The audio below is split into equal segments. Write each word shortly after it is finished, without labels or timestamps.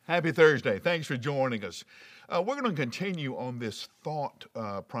Happy Thursday. Thanks for joining us. We're going to continue on this thought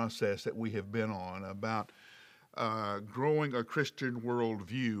process that we have been on about growing a Christian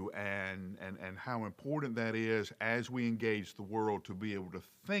worldview and how important that is as we engage the world to be able to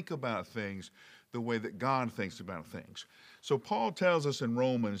think about things the way that God thinks about things. So Paul tells us in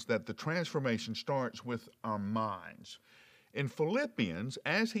Romans that the transformation starts with our minds. In Philippians,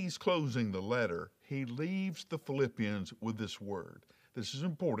 as he's closing the letter, he leaves the Philippians with this word. This is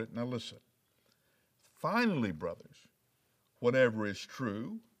important. Now listen. Finally, brothers, whatever is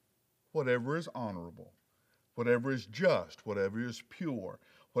true, whatever is honorable, whatever is just, whatever is pure,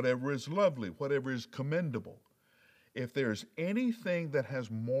 whatever is lovely, whatever is commendable, if there's anything that has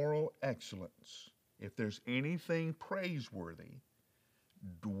moral excellence, if there's anything praiseworthy,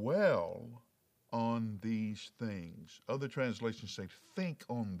 dwell on these things. Other translations say, think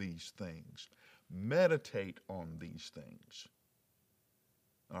on these things, meditate on these things.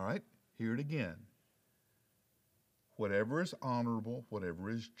 All right, hear it again. Whatever is honorable, whatever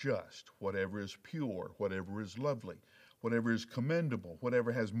is just, whatever is pure, whatever is lovely, whatever is commendable, whatever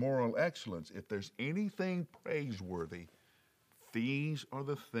has moral excellence, if there's anything praiseworthy, these are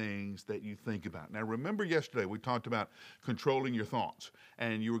the things that you think about. Now, remember yesterday we talked about controlling your thoughts,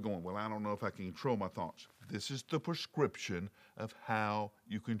 and you were going, well, I don't know if I can control my thoughts. This is the prescription of how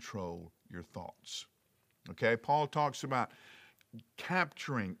you control your thoughts. Okay, Paul talks about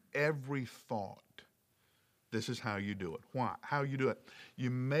capturing every thought. This is how you do it. Why? How you do it? You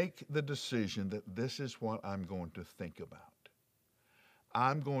make the decision that this is what I'm going to think about.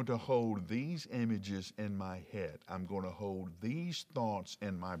 I'm going to hold these images in my head. I'm going to hold these thoughts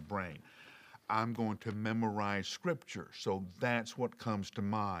in my brain. I'm going to memorize scripture. So that's what comes to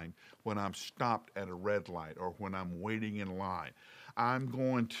mind when I'm stopped at a red light or when I'm waiting in line. I'm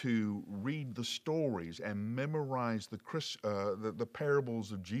going to read the stories and memorize the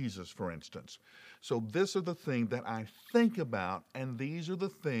parables of Jesus, for instance. So these are the things that I think about, and these are the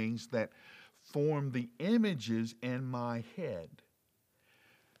things that form the images in my head.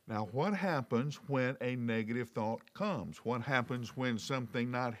 Now, what happens when a negative thought comes? What happens when something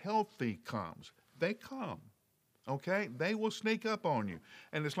not healthy comes? They come, okay? They will sneak up on you.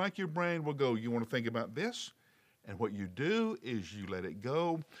 And it's like your brain will go, you want to think about this? And what you do is you let it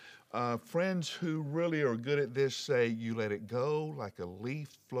go. Friends who really are good at this say you let it go like a leaf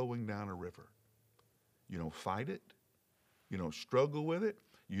flowing down a river. You don't fight it. You don't struggle with it.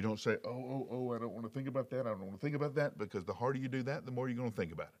 You don't say, oh, I don't want to think about that. I don't want to think about that, because the harder you do that, the more you're going to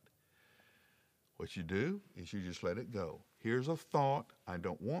think about it. What you do is you just let it go. Here's a thought. I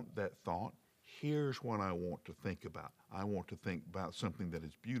don't want that thought. Here's what I want to think about. I want to think about something that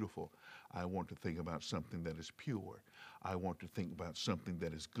is beautiful. I want to think about something that is pure. I want to think about something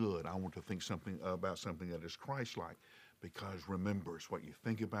that is good. I want to think about something that is Christ-like. Because remember, it's what you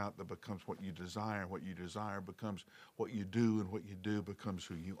think about that becomes what you desire. What you desire becomes what you do, and what you do becomes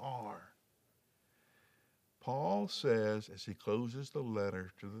who you are. Paul says, as he closes the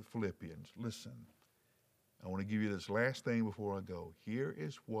letter to the Philippians, listen, I want to give you this last thing before I go. Here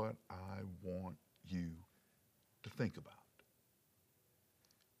is what I want you to think about.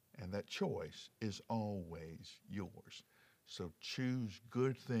 And that choice is always yours. So choose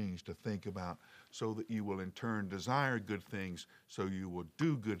good things to think about so that you will in turn desire good things, so you will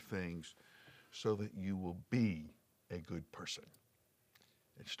do good things, so that you will be a good person.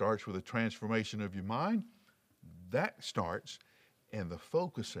 It starts with a transformation of your mind. That starts in the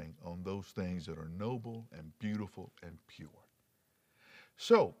focusing on those things that are noble and beautiful and pure.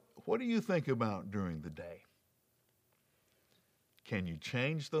 So, what do you think about during the day? Can you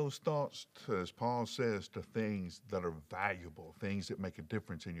change those thoughts, as Paul says, to things that are valuable, things that make a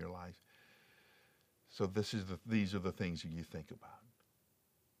difference in your life? So these are the things that you think about.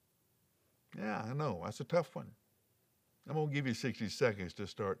 Yeah, I know, that's a tough one. I'm going to give you 60 seconds to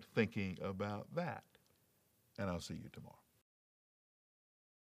start thinking about that. And I'll see you tomorrow.